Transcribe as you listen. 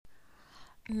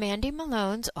Mandy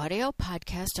Malone's audio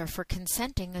podcasts are for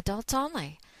consenting adults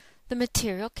only. The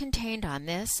material contained on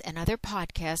this and other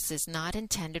podcasts is not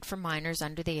intended for minors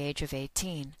under the age of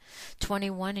 18.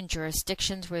 21 in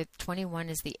jurisdictions where 21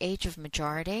 is the age of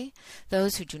majority.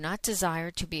 Those who do not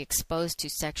desire to be exposed to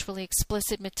sexually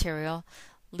explicit material,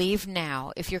 leave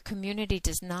now. If your community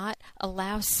does not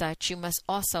allow such, you must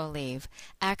also leave.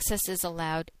 Access is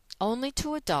allowed only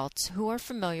to adults who are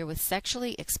familiar with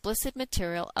sexually explicit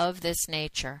material of this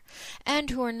nature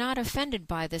and who are not offended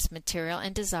by this material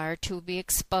and desire to be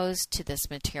exposed to this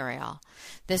material.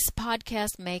 This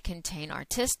podcast may contain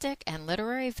artistic and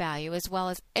literary value as well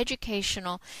as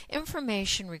educational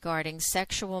information regarding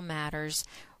sexual matters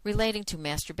relating to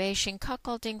masturbation,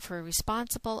 cuckolding for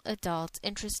responsible adults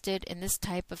interested in this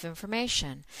type of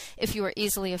information. If you are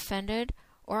easily offended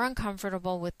or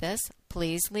uncomfortable with this,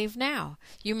 please leave now.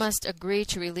 You must agree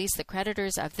to release the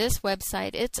creditors of this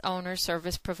website, its owners,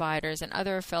 service providers, and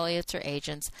other affiliates or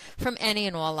agents from any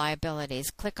and all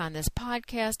liabilities. Click on this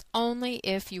podcast only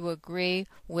if you agree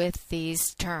with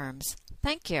these terms.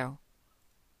 Thank you.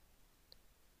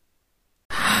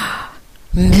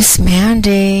 Miss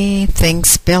Mandy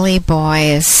thinks Billy Boy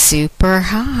is super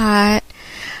hot.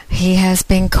 He has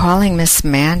been calling Miss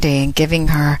Mandy and giving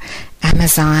her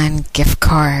Amazon gift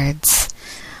cards.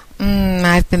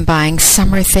 I've been buying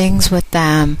summer things with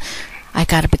them. I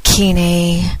got a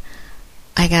bikini.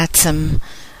 I got some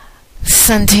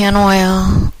suntan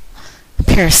oil. A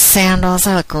pair of sandals.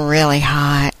 I look really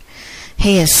hot.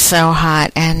 He is so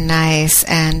hot and nice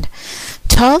and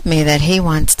told me that he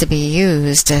wants to be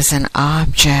used as an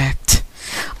object.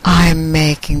 I'm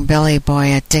making Billy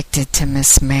Boy addicted to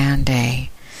Miss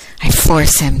Mandy. I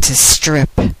force him to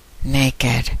strip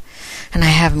naked, and I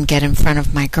have him get in front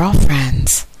of my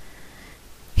girlfriends.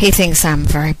 He thinks I'm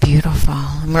very beautiful,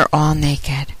 and we're all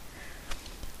naked.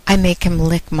 I make him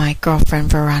lick my girlfriend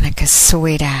Veronica's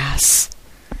sweet ass,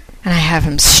 and I have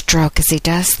him stroke as he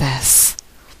does this.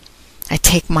 I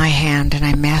take my hand and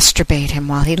I masturbate him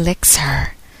while he licks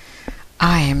her.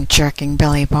 I am jerking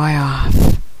Billy Boy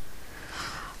off.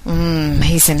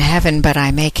 He's in heaven, but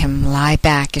I make him lie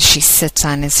back as she sits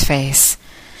on his face.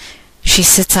 She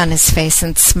sits on his face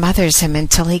and smothers him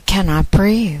until he cannot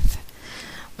breathe.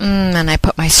 And I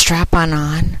put my strap-on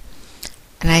on,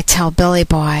 and I tell Billy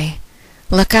Boy,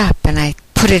 look up, and I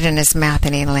put it in his mouth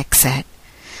and he licks it.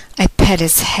 I pet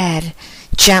his head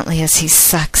gently as he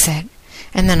sucks it,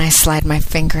 and then I slide my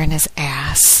finger in his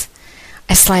ass.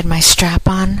 I slide my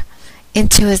strap-on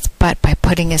into his butt by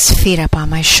putting his feet up on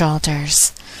my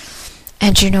shoulders.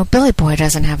 And you know, Billy Boy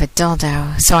doesn't have a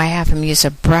dildo, so I have him use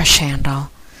a brush handle.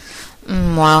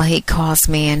 While he calls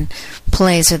me and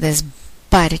plays with his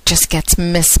butt, it just gets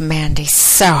Miss Mandy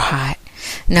so hot,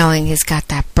 knowing he's got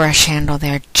that brush handle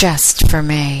there just for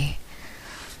me.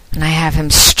 And I have him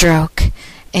stroke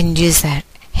and use that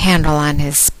handle on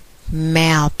his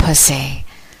male pussy.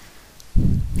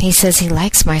 He says he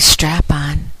likes my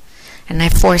strap-on, and I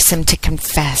force him to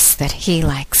confess that he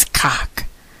likes cock.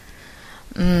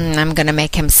 I'm going to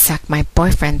make him suck my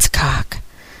boyfriend's cock.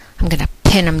 I'm going to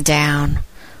pin him down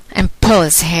and pull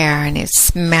his hair, and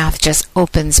his mouth just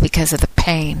opens because of the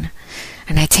pain.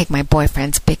 And I take my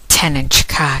boyfriend's big 10-inch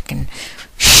cock and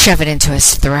shove it into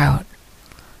his throat.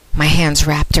 My hand's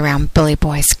wrapped around Billy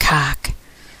Boy's cock,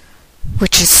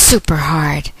 which is super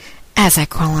hard, as I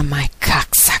call him my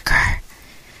cocksucker.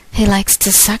 He likes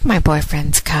to suck my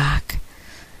boyfriend's cock.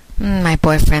 My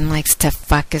boyfriend likes to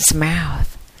fuck his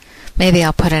mouth. Maybe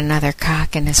I'll put another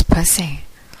cock in his pussy.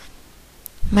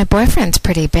 My boyfriend's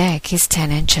pretty big. He's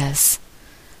 10 inches.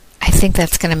 I think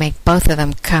that's going to make both of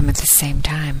them come at the same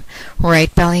time.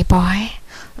 Right, Billy Boy?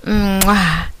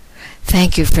 Mwah.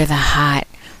 Thank you for the hot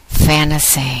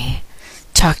fantasy.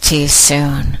 Talk to you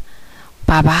soon.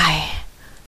 Bye-bye.